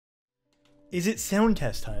Is it sound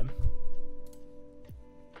test time?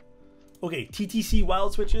 Okay, TTC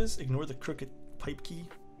wild switches. Ignore the crooked pipe key.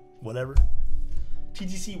 Whatever.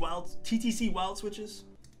 TTC wild switches.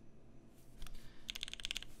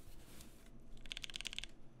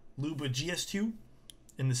 Lube GS2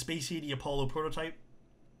 and the Space80 Apollo Prototype.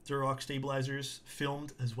 Durock stabilizers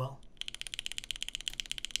filmed as well.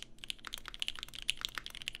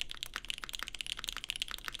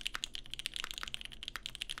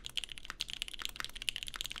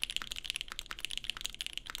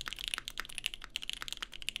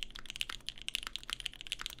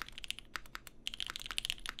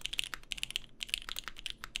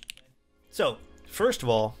 So, first of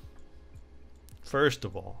all,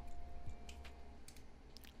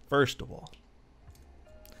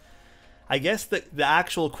 I guess the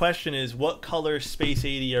actual question is, what color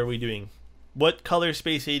Space80 are we doing? What color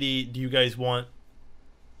Space80 do you guys want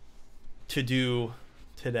to do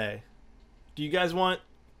today? Do you guys want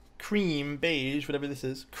cream, beige, whatever this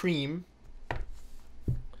is, cream,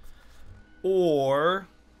 or,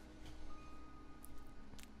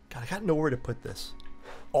 God, I got nowhere to put this.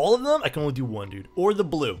 All of them? I can only do one, dude. Or the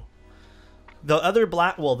blue. The other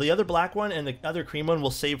black, well, the other black one and the other cream one we'll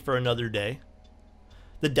save for another day.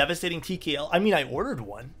 The devastating TKL. I mean, I ordered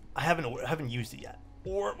one. I haven't used it yet.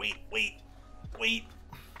 Or wait.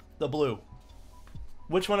 The blue.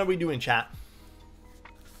 Which one are we doing, chat?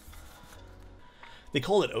 They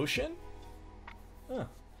call it Ocean? Huh.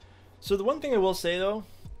 So the one thing I will say though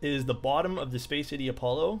is the bottom of the Space80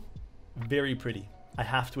 Apollo, very pretty. I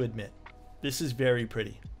have to admit. This is very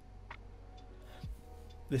pretty.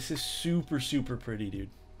 This is super, super pretty, dude.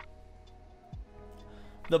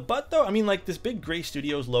 The butt, though, I mean, like, this big Gray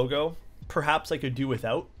Studios logo, perhaps I could do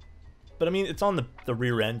without. But, I mean, it's on the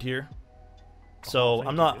rear end here. So,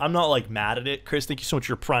 I'm not like, mad at it. Chris, thank you so much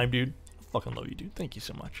for your Prime, dude. I fucking love you, dude. Thank you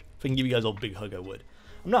so much. If I can give you guys a big hug, I would.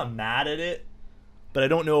 I'm not mad at it, but I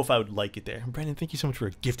don't know if I would like it there. And Brandon, thank you so much for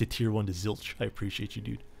a gifted tier 1 to Zilch. I appreciate you,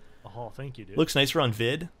 dude. Oh, thank you, dude. Looks nicer on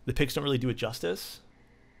vid. The pics don't really do it justice.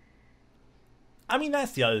 I mean,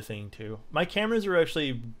 that's the other thing, too. My cameras are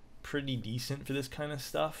actually pretty decent for this kind of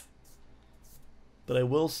stuff. But I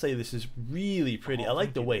will say this is really pretty. I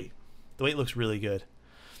like the weight. The weight looks really good.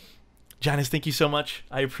 Janice, thank you so much.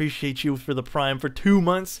 I appreciate you for the Prime for 2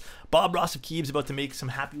 months. Bob Ross of Keeb's about to make some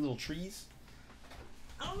happy little trees.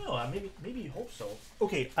 I don't know. Maybe hope so.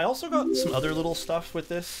 Okay, I also got some other little stuff with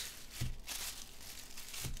this.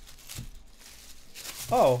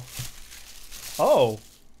 Oh,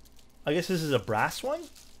 I guess this is a brass one,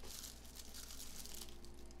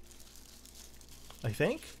 I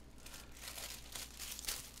think.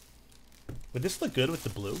 Would this look good with the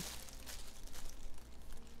blue?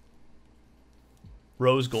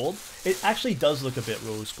 Rose gold? It actually does look a bit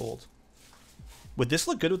rose gold. Would this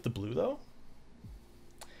look good with the blue though?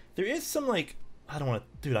 There is some, like, I don't want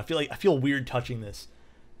to, dude, I feel weird touching this.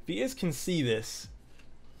 If you guys can see this,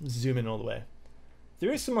 zoom in all the way.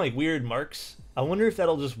 There is some, like, weird marks. I wonder if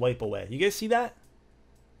that'll just wipe away. You guys see that?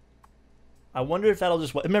 I wonder if that'll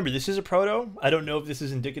just... Remember, this is a proto. I don't know if this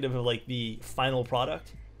is indicative of, like, the final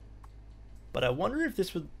product. But I wonder if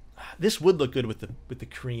this would... This would look good with the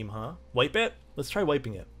cream, huh? Wipe it? Let's try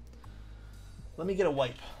wiping it. Let me get a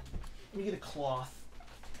wipe. Let me get a cloth.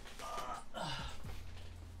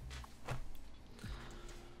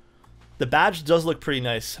 The badge does look pretty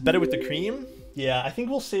nice. Better with the cream? Yeah, I think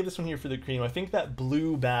we'll save this one here for the cream. I think that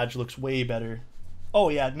blue badge looks way better. Oh,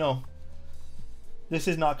 yeah, no. This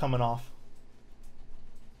is not coming off.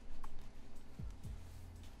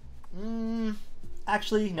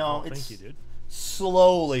 Actually, no. It's thank you, dude.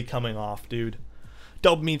 Slowly coming off, dude.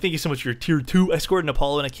 Dopamine, thank you so much for your tier 2. I scored an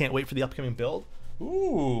Apollo and I can't wait for the upcoming build.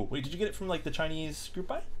 Ooh. Wait, did you get it from, like, the Chinese group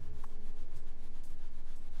buy?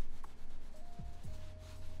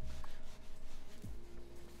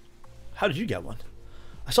 How did you get one?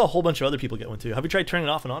 I saw a whole bunch of other people get one too. Have you tried turning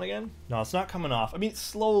it off and on again? No, it's not coming off. I mean, it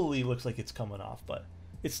slowly looks like it's coming off, but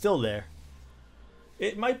it's still there.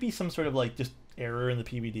 It might be some sort of, like, just error in the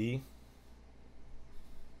PVD.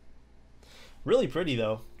 Really pretty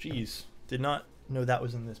though. Jeez, did not know that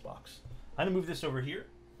was in this box. I'm gonna move this over here.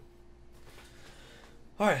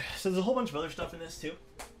 All right, so there's a whole bunch of other stuff in this too.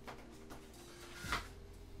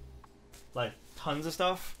 Like, tons of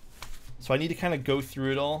stuff. So I need to kind of go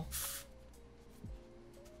through it all.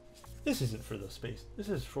 This isn't for the space. This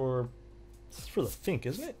is for the Think,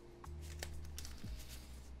 isn't it?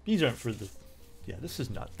 These aren't for the... Yeah, this is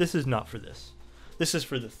not for this. This is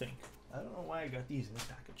for the Think. I don't know why I got these in this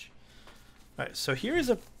package. All right, so here is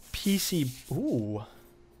a PC. Ooh.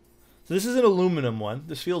 So this is an aluminum one.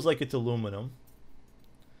 This feels like it's aluminum.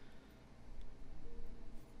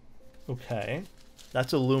 Okay.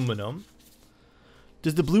 That's aluminum.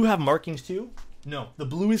 Does the blue have markings too? No. The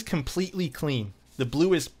blue is completely clean. The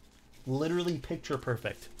blue is literally picture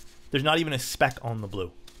perfect. There's not even a speck on the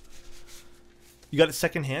blue. You got it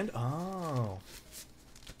second hand? Oh.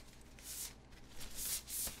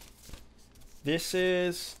 This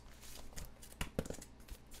is...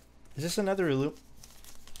 Is this another aluminum?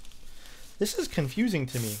 This is confusing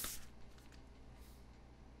to me.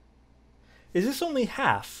 Is this only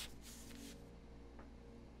half?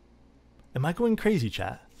 Am I going crazy,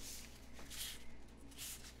 chat?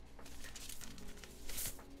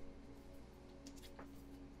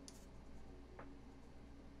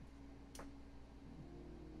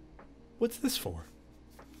 What's this for?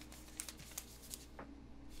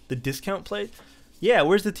 The discount plate? Yeah,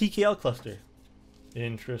 where's the TKL cluster?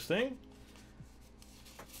 Interesting.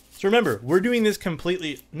 So remember, we're doing this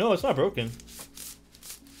completely... No, it's not broken.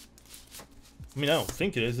 I mean, I don't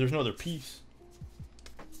think it is. There's no other piece.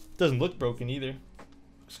 It doesn't look broken either.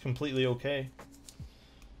 It's completely okay.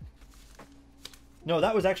 No,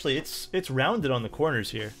 that was actually... It's rounded on the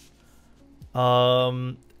corners here.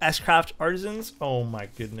 S-Craft Artisans. Oh my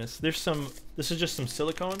goodness. There's some... This is just some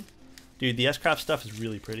silicone. Dude, the S-Craft stuff is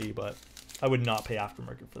really pretty, but I would not pay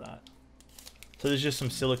aftermarket for that. So there's just some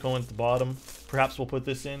silicone at the bottom. Perhaps we'll put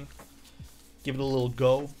this in. Give it a little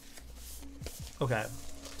go. Okay.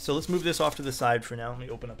 So let's move this off to the side for now. Let me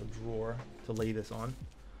open up a drawer to lay this on.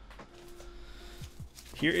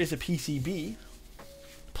 Here is a PCB.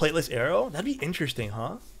 Plateless arrow. That'd be interesting,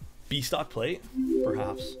 huh? B-stock plate?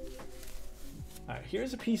 Perhaps. Alright,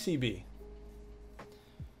 here's a PCB.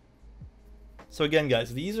 So again,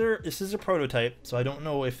 guys, this is a prototype, so I don't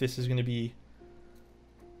know if this is going to be...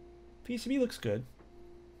 PCB looks good.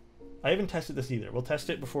 I haven't tested this either. We'll test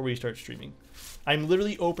it before we start streaming. I'm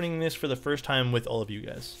literally opening this for the first time with all of you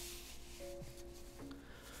guys.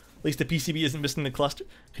 At least the PCB isn't missing the cluster.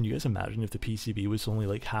 Can you guys imagine if the PCB was only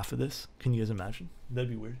like half of this? Can you guys imagine? That'd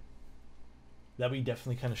be weird. That'd be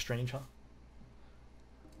definitely kind of strange, huh?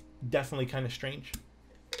 Definitely kind of strange.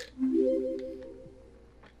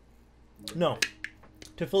 No.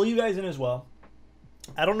 To fill you guys in as well,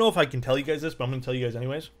 I don't know if I can tell you guys this, but I'm going to tell you guys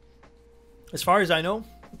anyways. As far as I know,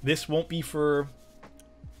 this won't be for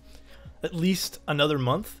at least another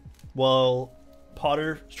month while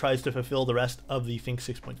Potter tries to fulfill the rest of the Think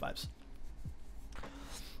 6.5s.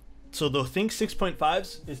 So the Think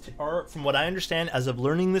 6.5s are, from what I understand, as of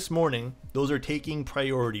learning this morning, those are taking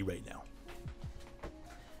priority right now.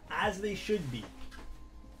 As they should be.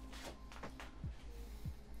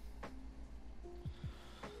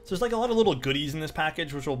 So there's like a lot of little goodies in this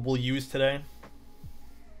package, which we'll use today.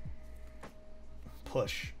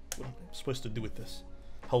 Push. What am I supposed to do with this?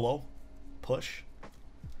 Hello? Push.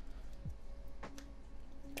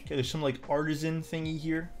 Okay, there's some like artisan thingy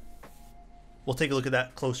here. We'll take a look at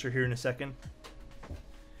that closer here in a second.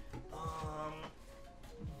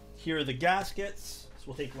 Here are the gaskets. So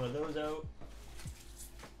we'll take one of those out.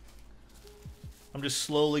 I'm just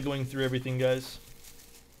slowly going through everything, guys.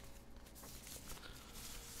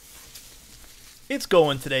 It's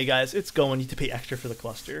going today, guys. It's going. You need to pay extra for the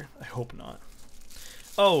cluster. I hope not.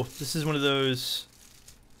 Oh, this is one of those...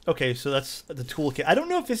 Okay, so that's the toolkit. I don't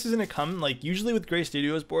know if this is going to come... Like, usually with Gray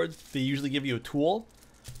Studios boards, they usually give you a tool.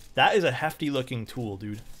 That is a hefty looking tool,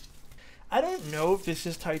 dude. I don't know if this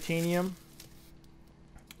is titanium.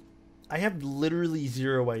 I have literally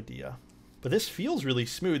zero idea. But this feels really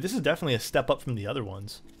smooth. This is definitely a step up from the other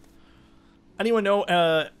ones. Anyone know...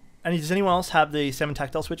 does anyone else have the 7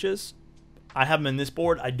 tactile switches? I have them in this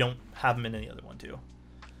board. I don't have them in any other one, too.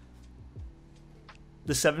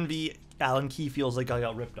 The 7V Allen key feels like I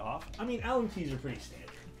got ripped off. I mean, Allen keys are pretty standard.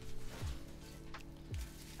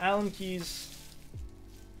 Allen keys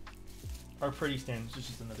are pretty standard. It's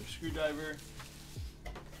just another screwdriver.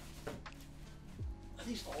 Are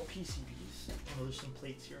these all PCBs? Oh, there's some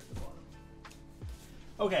plates here at the bottom.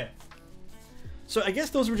 Okay. So I guess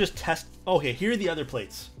those were just test... Okay, here are the other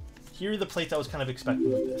plates. Here are the plates I was kind of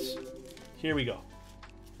expecting with this. Here we go.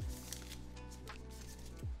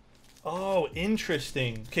 Oh,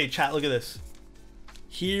 interesting. Okay, chat, look at this.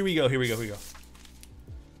 Here we go, here we go, here we go.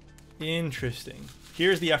 Interesting.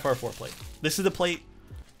 Here's the FR4 plate. This is the plate,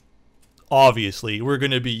 obviously, we're going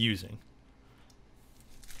to be using.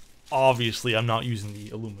 Obviously, I'm not using the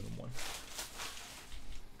aluminum one.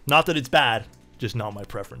 Not that it's bad, just not my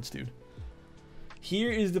preference, dude. Here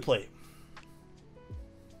is the plate.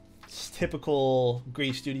 It's typical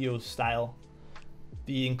Gray Studios style.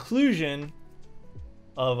 The inclusion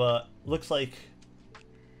of a... Looks like...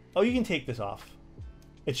 Oh, you can take this off.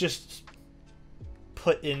 It's just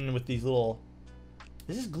put in with these little...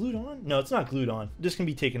 Is this glued on? No, it's not glued on. This can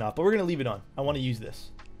be taken off, but we're going to leave it on. I want to use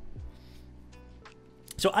this.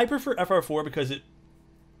 So I prefer FR4 because it,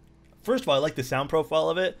 first of all, I like the sound profile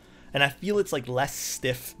of it, and I feel it's like less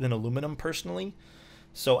stiff than aluminum personally.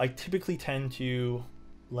 So I typically tend to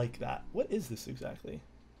like that. What is this exactly?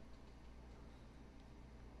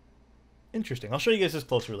 Interesting. I'll show you guys this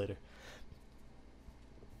closer later.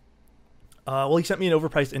 Well, he sent me an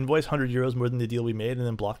overpriced invoice, 100 euros more than the deal we made, and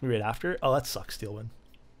then blocked me right after. Oh, that sucks, Steelwin.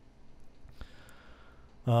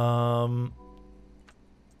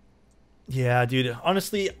 Yeah, dude.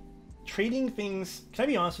 Honestly, trading things... Can I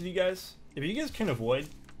be honest with you guys? If you guys can avoid...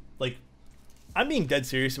 Like, I'm being dead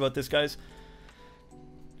serious about this, guys.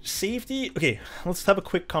 Safety... Okay, let's have a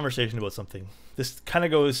quick conversation about something. This kind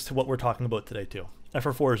of goes to what we're talking about today, too.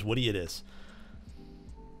 FR4 is woody, it is.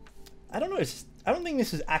 I don't know, I don't think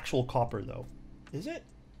this is actual copper, though. Is it?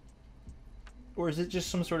 Or is it just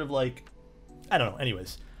some sort of, like... I don't know.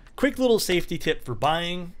 Anyways. Quick little safety tip for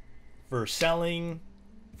buying, for selling,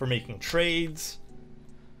 for making trades.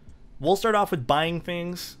 We'll start off with buying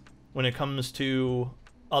things when it comes to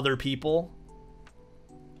other people.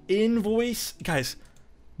 Invoice. Guys,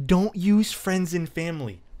 don't use friends and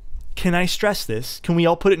family. Can I stress this? Can we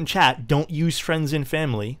all put it in chat? Don't use friends and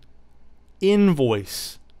family.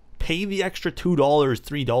 Invoice. Pay the extra $2,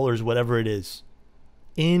 $3, whatever it is.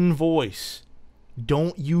 Invoice.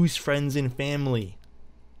 Don't use friends and family.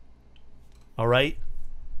 Alright?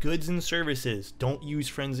 Goods and services. Don't use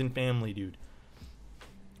friends and family, dude.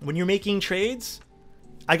 When you're making trades,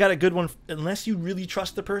 I got a good one. Unless you really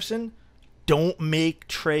trust the person, don't make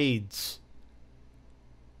trades.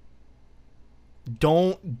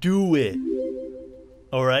 Don't do it.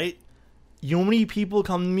 Alright? You know how many people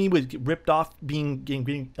come to me with ripped off getting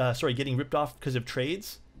ripped off because of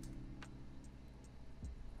trades?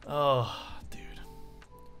 Oh, dude.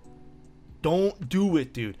 Don't do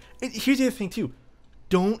it, dude. Here's the other thing too.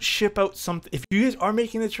 Don't ship out something. If you guys are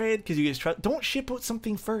making the trade because you guys trust, don't ship out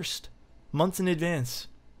something first, months in advance.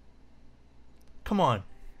 Come on.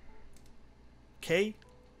 Okay?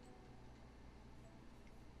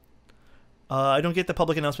 I don't get the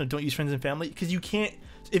public announcement, don't use friends and family, because you can't,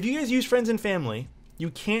 if you guys use friends and family, you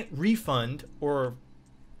can't refund or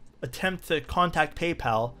attempt to contact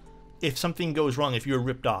PayPal if something goes wrong, if you're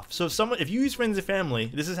ripped off. So if you use friends and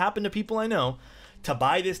family, this has happened to people I know, to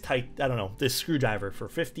buy this I don't know, this screwdriver for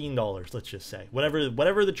 $15, let's just say,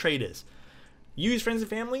 whatever the trade is. You use friends and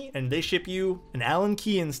family and they ship you an Allen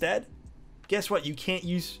key instead, guess what?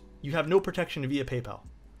 You have no protection via PayPal.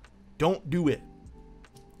 Don't do it.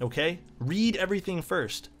 Okay? Read everything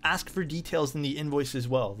first. Ask for details in the invoice as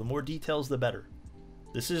well. The more details, the better.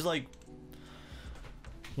 This is like,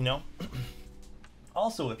 you know.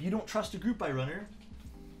 Also, if you don't trust a group buy runner,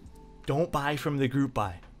 don't buy from the group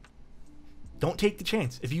buy. Don't take the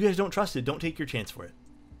chance. If you guys don't trust it, don't take your chance for it.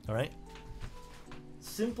 All right?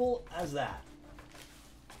 Simple as that.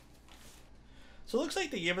 So it looks like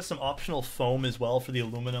they gave us some optional foam as well for the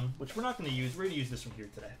aluminum, which we're not going to use. We're going to use this from here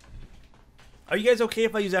today. Are you guys okay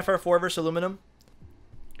if I use FR4 versus aluminum?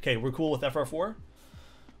 Okay, we're cool with FR4?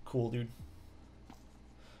 Cool, dude.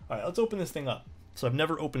 All right, let's open this thing up. So I've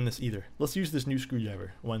never opened this either. Let's use this new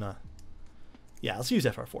screwdriver. Why not? Yeah, let's use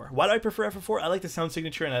FR4. Why do I prefer FR4? I like the sound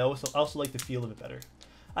signature, and I also like the feel of it better.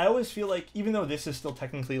 I always feel like, even though this is still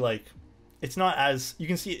technically like, it's not as, you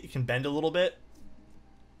can see it can bend a little bit.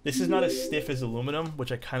 This is not as stiff as aluminum,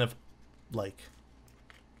 which I kind of like.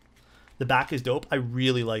 The back is dope. I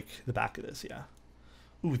really like the back of this, yeah.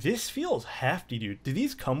 Ooh, this feels hefty, dude. Do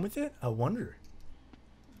these come with it? I wonder.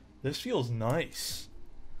 This feels nice.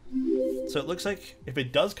 So it looks like if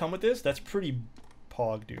it does come with this, that's pretty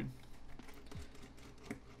pog, dude.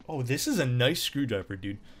 Oh, this is a nice screwdriver,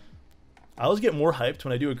 dude. I always get more hyped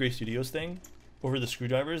when I do a Gray Studios thing over the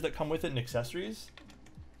screwdrivers that come with it and accessories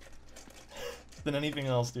than anything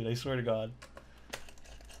else, dude. I swear to God.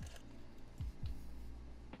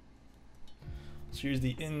 So here's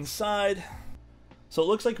the inside. So it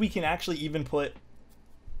looks like we can actually even put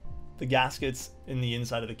the gaskets in the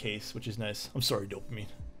inside of the case, which is nice. I'm sorry, dopamine.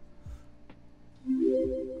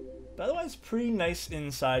 But otherwise, pretty nice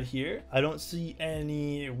inside here. I don't see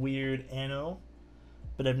any weird anno,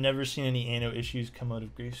 but I've never seen any anno issues come out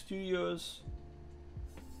of Gray Studios.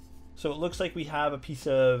 So it looks like we have a piece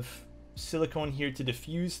of silicone here to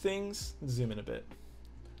diffuse things. Let's zoom in a bit.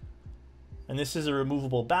 And this is a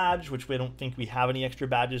removable badge, which we don't think we have any extra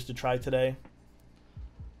badges to try today.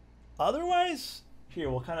 Otherwise, here,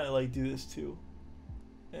 we'll kind of like do this too.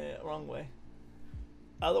 Wrong way.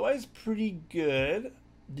 Otherwise, pretty good.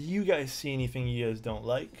 Do you guys see anything you guys don't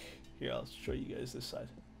like? Here, I'll show you guys this side.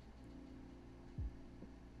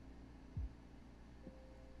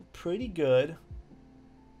 pretty good.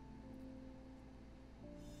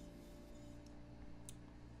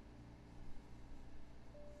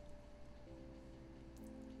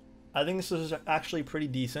 I think this is actually pretty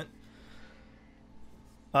decent.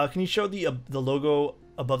 Can you show the logo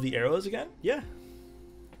above the arrows again? Yeah.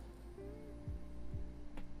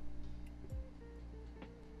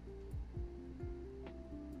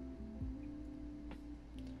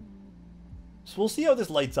 So we'll see how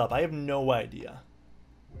this lights up. I have no idea.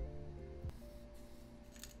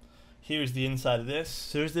 Here's the inside of this.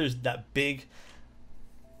 So there's that big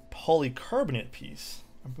polycarbonate piece.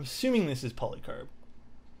 I'm assuming this is polycarb.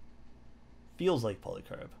 Feels like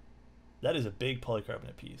polycarb. That is a big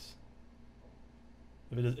polycarbonate piece.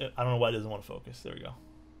 If it is, I don't know why it doesn't want to focus. There we go.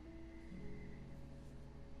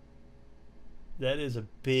 That is a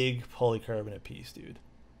big polycarbonate piece, dude.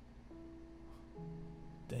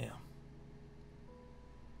 Damn.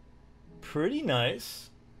 Pretty nice.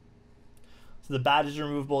 So the badge is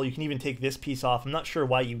removable. You can even take this piece off. I'm not sure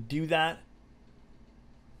why you do that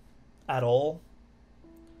at all.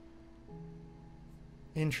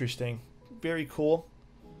 Interesting. Very cool.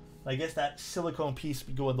 I guess that silicone piece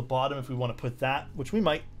would go at the bottom if we want to put that, which we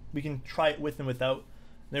might. We can try it with and without.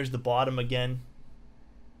 There's the bottom again.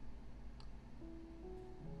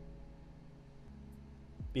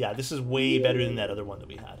 But yeah, this is way better than that other one that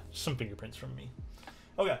we had. Some fingerprints from me.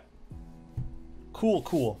 Okay. Cool,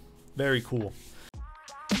 cool. Very cool.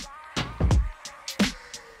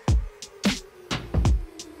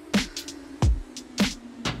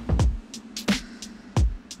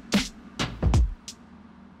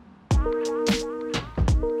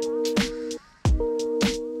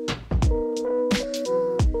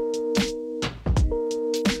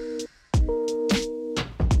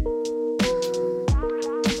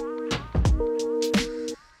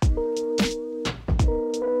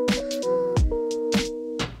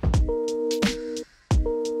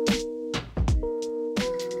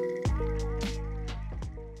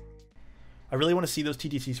 I really want to see those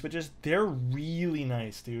TTC switches. They're really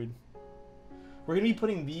nice, dude. We're going to be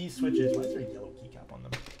putting these switches. Why is there a yellow keycap on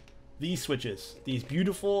them? These switches. These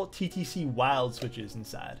beautiful TTC wild switches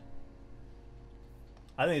inside.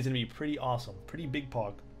 I think it's going to be pretty awesome. Pretty big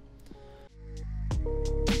pog.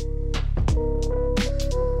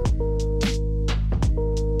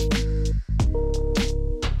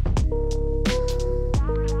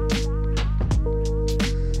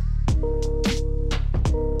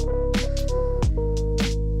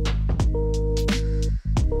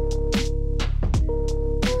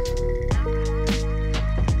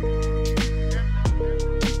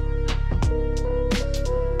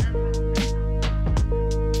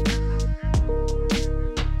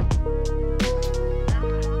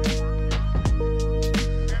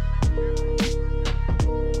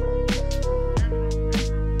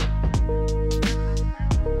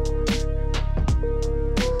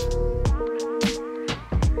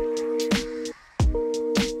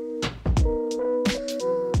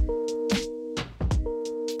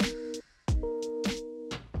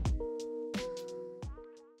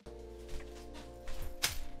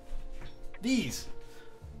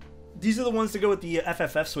 These are the ones to go with the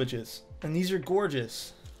FFF switches, and these are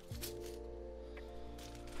gorgeous.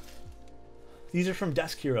 These are from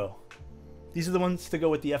Deskey. These are the ones to go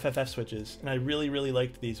with the FFF switches, and I really, really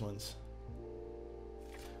liked these ones.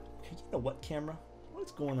 Okay, you know what, camera? What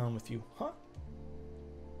is going on with you, huh?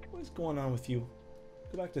 What is going on with you?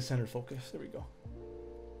 Go back to center focus. There we go.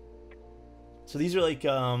 So these are like,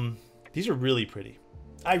 these are really pretty.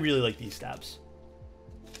 I really like these stabs,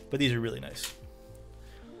 but these are really nice.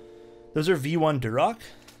 Those are V1 Durock.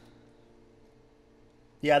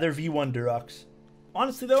 Yeah, they're V1 Durocks.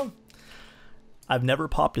 Honestly, though, I've never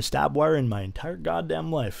popped a stab wire in my entire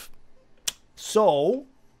goddamn life. So,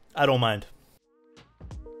 I don't mind.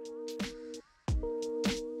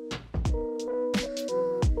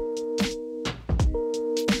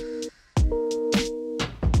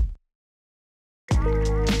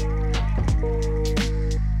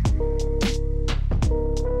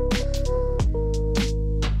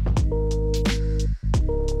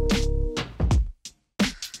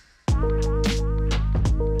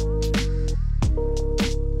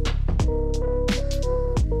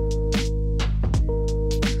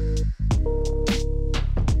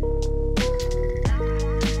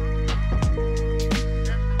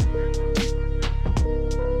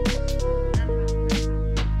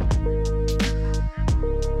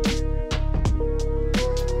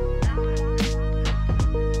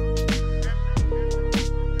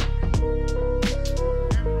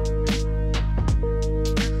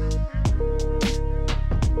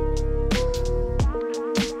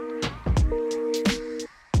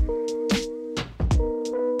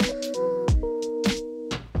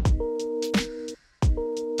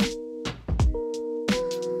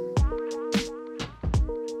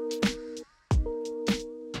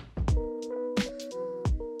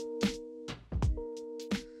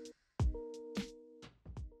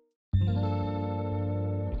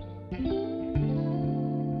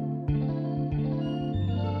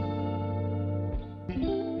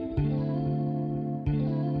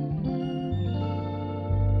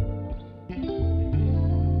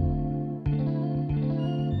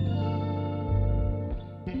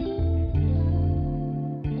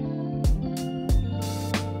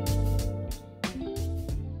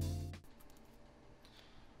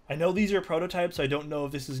 I know these are prototypes, so I don't know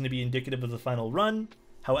if this is going to be indicative of the final run.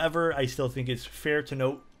 However, I still think it's fair to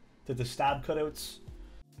note that the stab cutouts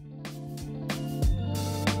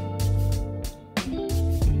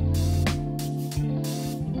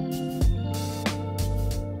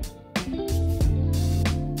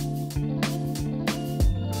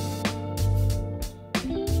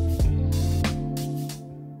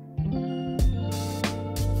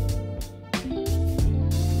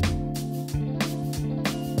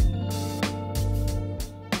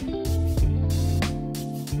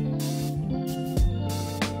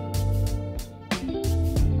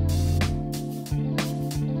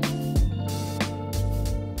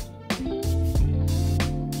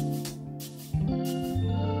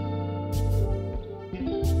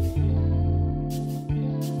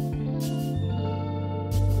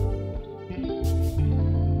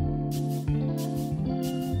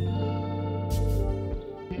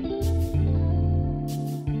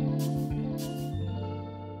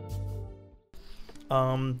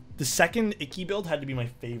the second Icky build had to be my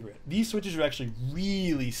favorite. These switches are actually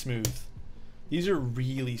really smooth. These are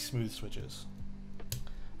really smooth switches.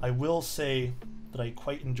 I will say that I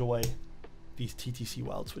quite enjoy these TTC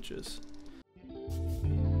Wild switches.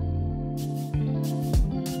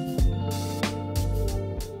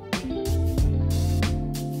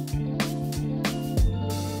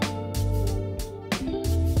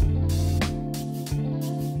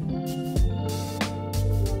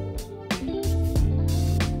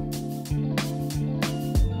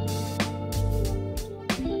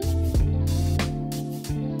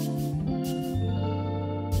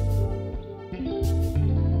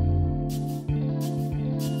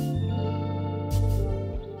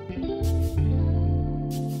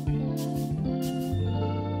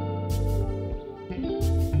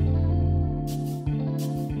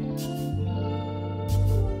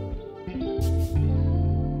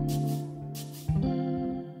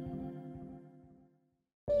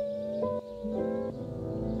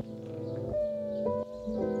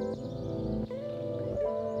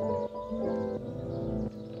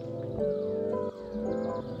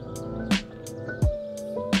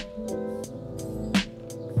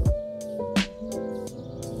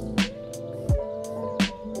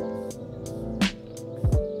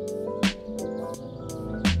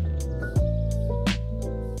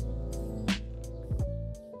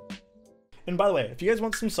 And by the way, if you guys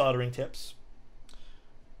want some soldering tips,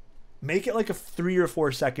 make it like a 3 or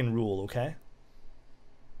 4 second rule, okay?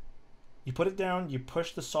 You put it down, you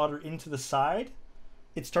push the solder into the side,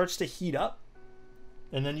 it starts to heat up,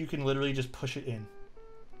 and then you can literally just push it in.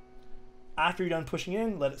 After you're done pushing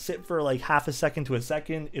in, let it sit for like half a second to a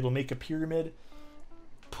second. It'll make a pyramid.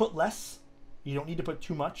 Put less. You don't need to put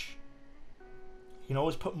too much. You can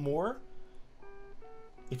always put more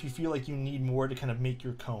if you feel like you need more to kind of make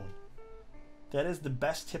your cone. That is the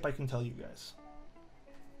best tip I can tell you guys.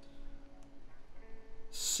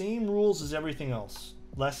 Same rules as everything else.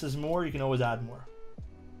 Less is more, you can always add more.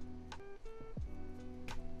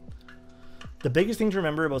 The biggest thing to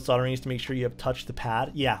remember about soldering is to make sure you have touched the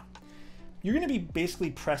pad. Yeah. You're going to be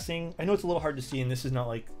basically pressing. I know it's a little hard to see, and this is not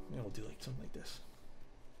like, you know, we'll do like something like this.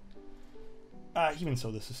 Even so,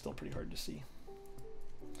 this is still pretty hard to see.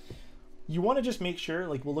 You want to just make sure,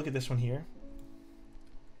 like, we'll look at this one here.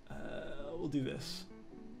 We'll do this.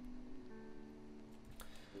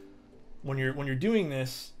 When you're doing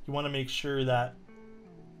this, you want to make sure that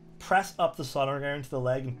press up the soldering iron to the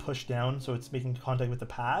leg and push down so it's making contact with the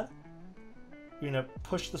pad. You're going to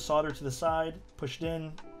push the solder to the side, push it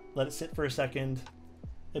in, let it sit for a second.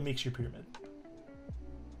 It makes your pyramid.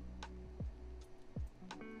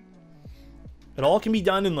 It all can be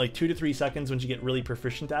done in like 2 to 3 seconds once you get really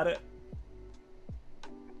proficient at it.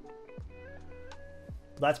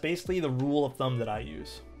 That's basically the rule of thumb that I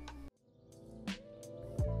use.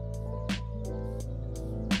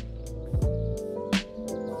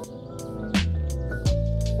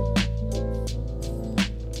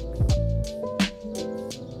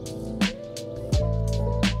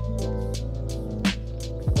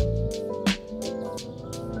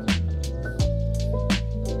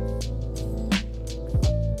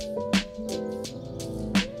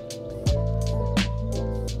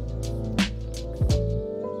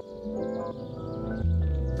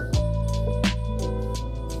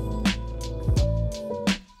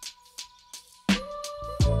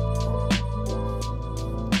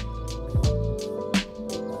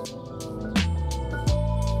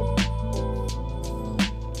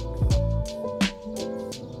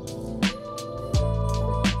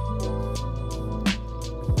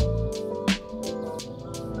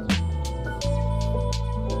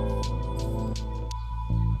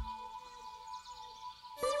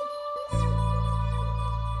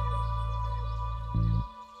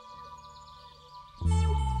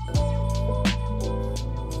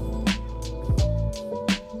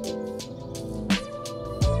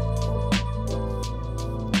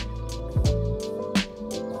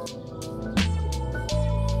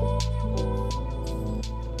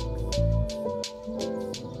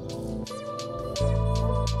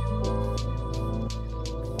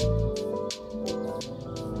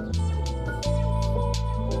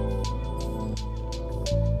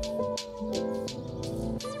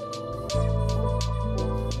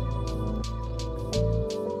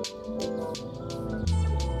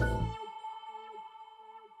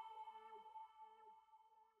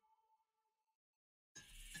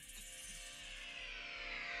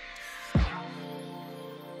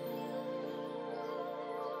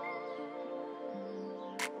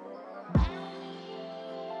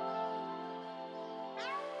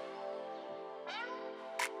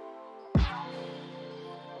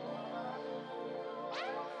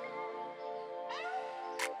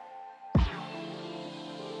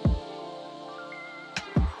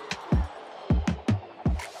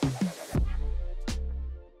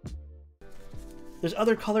 There's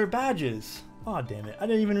other color badges. Aw, damn it. I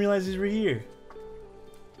didn't even realize these were here.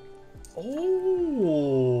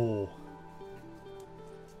 Oh.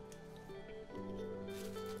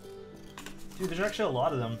 Dude, there's actually a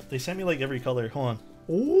lot of them. They sent me like every color. Hold on.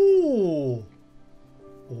 Oh.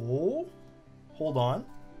 Oh. Hold on.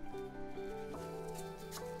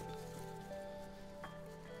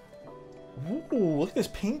 Ooh, look at this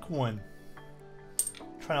pink one.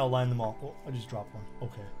 Trying to align them all. Oh, I just dropped one.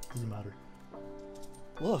 Okay, doesn't matter.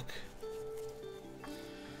 Look.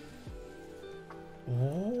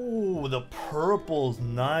 Oh, the purple's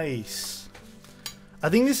nice. I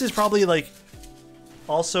think this is probably like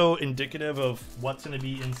also indicative of what's going to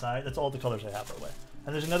be inside. That's all the colors I have, by the way.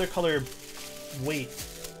 And there's another color. Wait.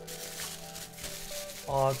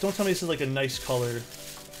 Don't tell me this is like a nice color.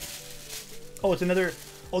 Oh, it's another.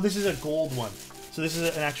 Oh, this is a gold one. So this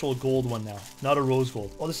is an actual gold one now, not a rose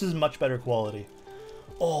gold. Oh, this is much better quality.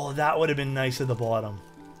 Oh, that would have been nice at the bottom.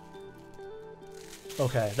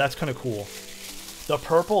 Okay, that's kind of cool. The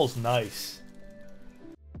purple's nice.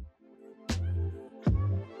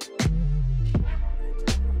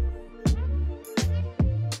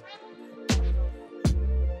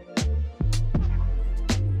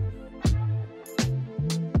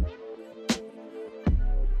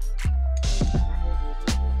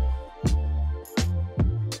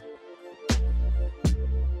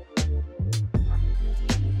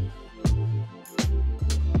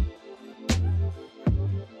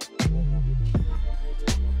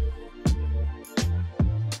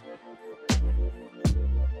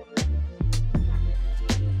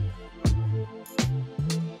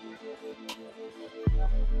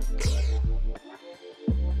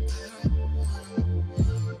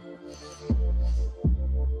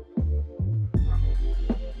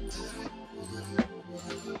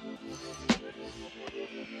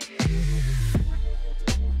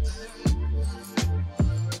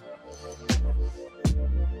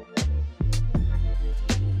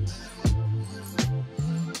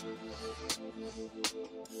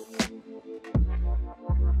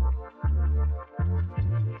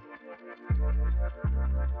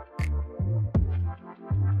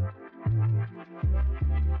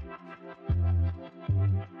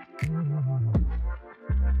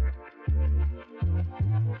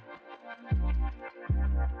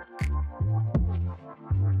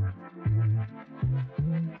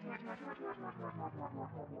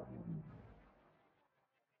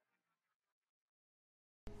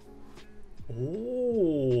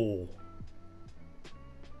 Oh.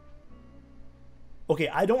 Okay,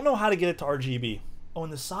 I don't know how to get it to RGB. Oh,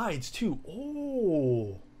 and the sides too.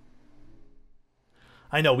 Oh.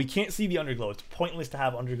 I know, we can't see the underglow. It's pointless to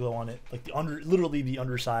have underglow on it. Like literally the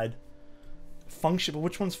underside. Function, but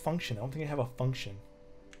which one's function? I don't think I have a function.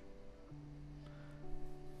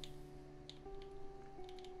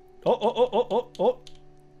 Oh.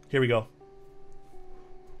 Here we go.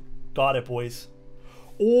 Got it, boys.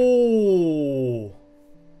 Oh.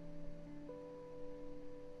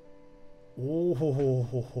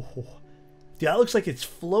 Oh. Dude, that looks like it's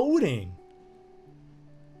floating.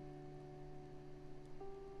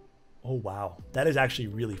 Oh, wow. That is actually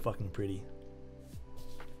really fucking pretty.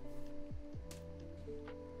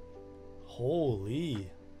 Holy.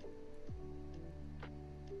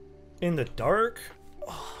 In the dark?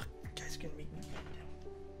 Oh, you guys can make me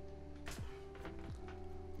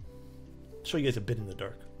show you guys a bit in the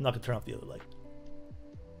dark. I'm not gonna turn off the other light.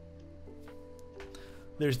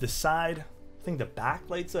 There's the side. I think the back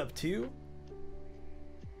lights up too.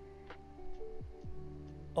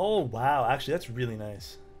 Oh wow, actually that's really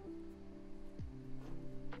nice.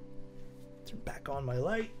 Turn back on my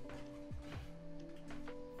light.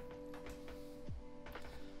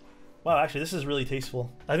 Wow, actually this is really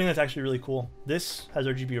tasteful. I think that's actually really cool. This has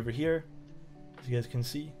RGB over here, as you guys can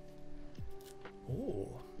see.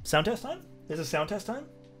 Oh, sound test time? Is it sound test time?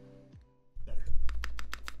 Better.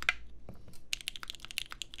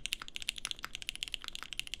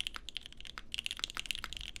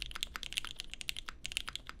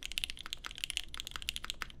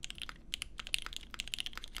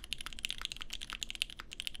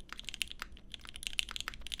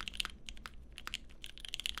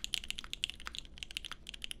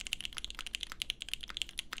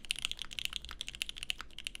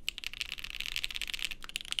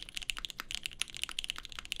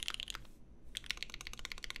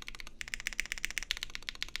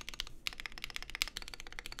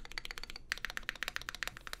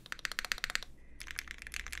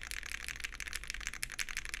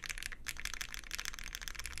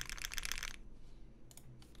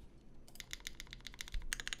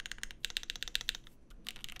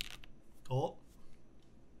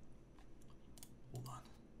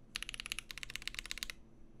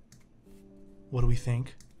 What do we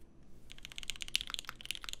think?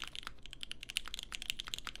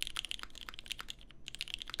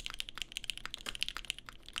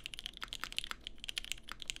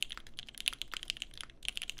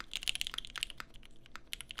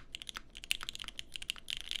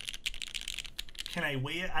 Can I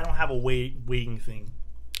weigh it? I don't have a weighing thing.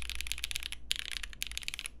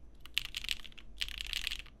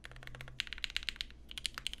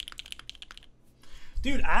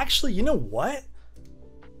 Dude, actually, you know what?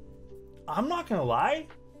 I'm not gonna lie.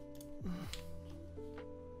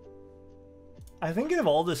 I think of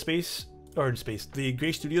all the the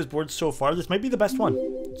Gray Studios boards so far, this might be the best one.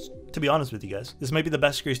 To be honest with you guys, this might be the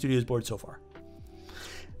best Gray Studios board so far.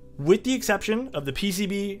 With the exception of the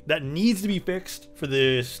PCB that needs to be fixed for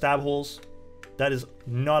the stab holes. That is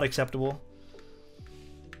not acceptable.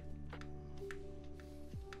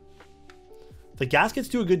 The gaskets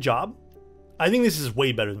do a good job. I think this is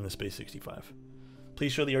way better than the Space 65.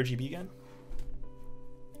 Please show the RGB again.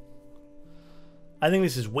 I think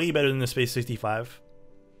this is way better than the Space 65.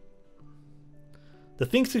 The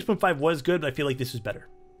Think 6.5 was good, but I feel like this is better.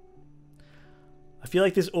 I feel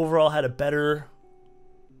like this overall had a better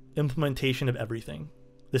implementation of everything.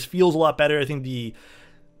 This feels a lot better. I think the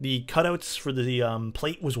cutouts for the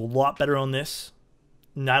plate was a lot better on this.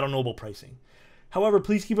 And I don't know about pricing. However,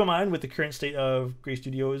 please keep in mind with the current state of Gray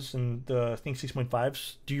Studios and the Think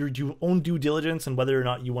 6.5s, do your own due diligence and whether or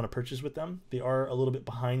not you want to purchase with them. They are a little bit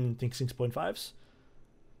behind in Think 6.5s.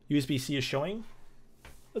 USB-C is showing.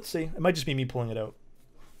 Let's see. It might just be me pulling it out.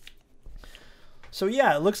 So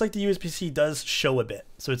yeah, it looks like the USB-C does show a bit.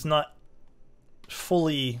 So it's not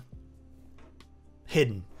fully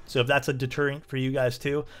hidden. So if that's a deterrent for you guys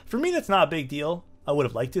too. For me, that's not a big deal. I would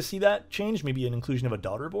have liked to see that change. Maybe an inclusion of a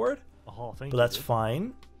daughter board. Oh, thank but you. That's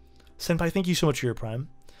fine. Senpai, thank you so much for your Prime.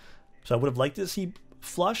 So I would have liked to see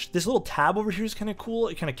flush. This little tab over here is kind of cool.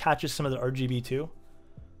 It kind of catches some of the RGB too.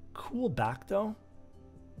 Cool back though.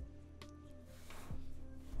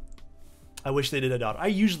 I wish they did a daughter. I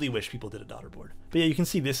usually wish people did a daughter board. But yeah, you can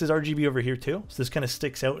see this is RGB over here too. So this kind of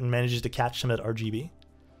sticks out and manages to catch some of that RGB.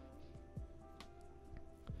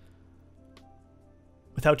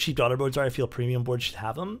 With how cheap daughter boards are, I feel premium boards should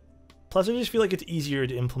have them. Plus, I just feel like it's easier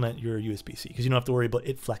to implement your USB-C because you don't have to worry about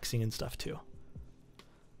it flexing and stuff too.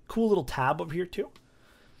 Cool little tab over here too.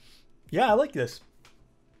 Yeah, I like this.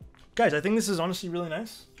 Guys, I think this is honestly really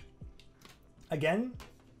nice. Again,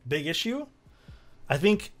 big issue.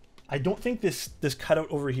 I don't think this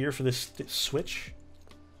cutout over here for this switch,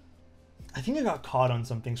 I think I got caught on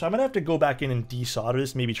something. So I'm gonna have to go back in and desolder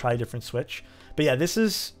this, maybe try a different switch. But yeah, this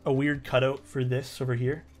is a weird cutout for this over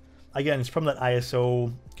here. Again, it's from that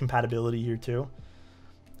ISO compatibility here too.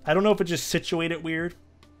 I don't know if it just situated weird.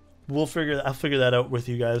 I'll figure that out with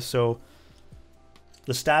you guys. So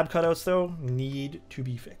the stab cutouts though need to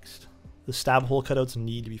be fixed. The stab hole cutouts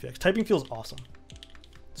need to be fixed. Typing feels awesome.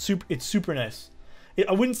 It's super nice.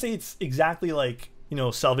 I wouldn't say it's exactly like, you know,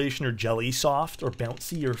 Salvation or Jelly soft or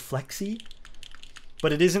bouncy or flexy,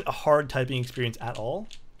 but it isn't a hard typing experience at all.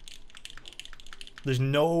 There's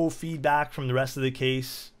no feedback from the rest of the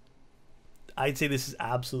case. I'd say this is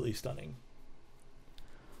absolutely stunning.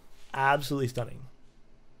 Absolutely stunning.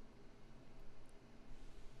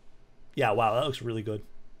 Yeah, wow, that looks really good.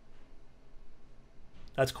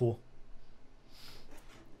 That's cool.